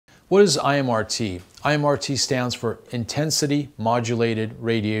What is IMRT? IMRT stands for Intensity Modulated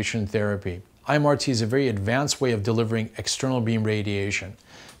Radiation Therapy. IMRT is a very advanced way of delivering external beam radiation.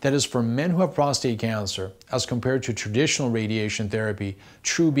 That is, for men who have prostate cancer, as compared to traditional radiation therapy,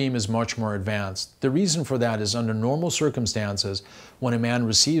 TrueBeam is much more advanced. The reason for that is under normal circumstances, when a man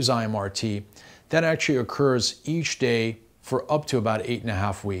receives IMRT, that actually occurs each day for up to about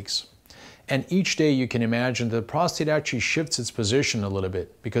 8.5 weeks. And each day you can imagine the prostate actually shifts its position a little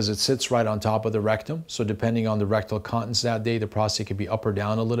bit because it sits right on top of the rectum. So depending on the rectal contents that day, the prostate could be up or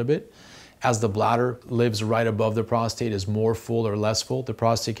down a little bit. As the bladder lives right above the prostate, is more full or less full, the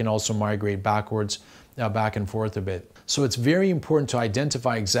prostate can also migrate backwards, back and forth a bit. So it's very important to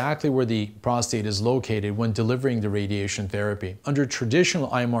identify exactly where the prostate is located when delivering the radiation therapy. Under traditional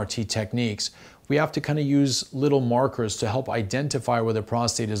IMRT techniques, we have to kind of use little markers to help identify where the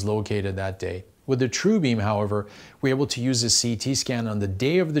prostate is located that day. With the TrueBeam, however, we're able to use a CT scan on the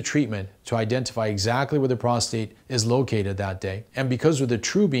day of the treatment to identify exactly where the prostate is located that day. And because with the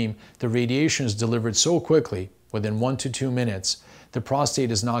TrueBeam, the radiation is delivered so quickly, within 1 to 2 minutes, the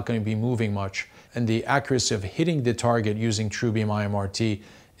prostate is not going to be moving much. And the accuracy of hitting the target using TrueBeam IMRT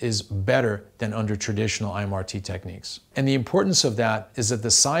is better than under traditional IMRT techniques. And the importance of that is that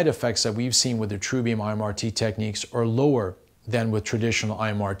the side effects that we've seen with the TrueBeam IMRT techniques are lower than with traditional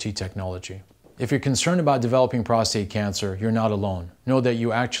IMRT technology. If you're concerned about developing prostate cancer, you're not alone. Know that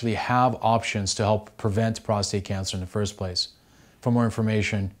you actually have options to help prevent prostate cancer in the first place. For more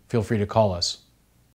information, feel free to call us.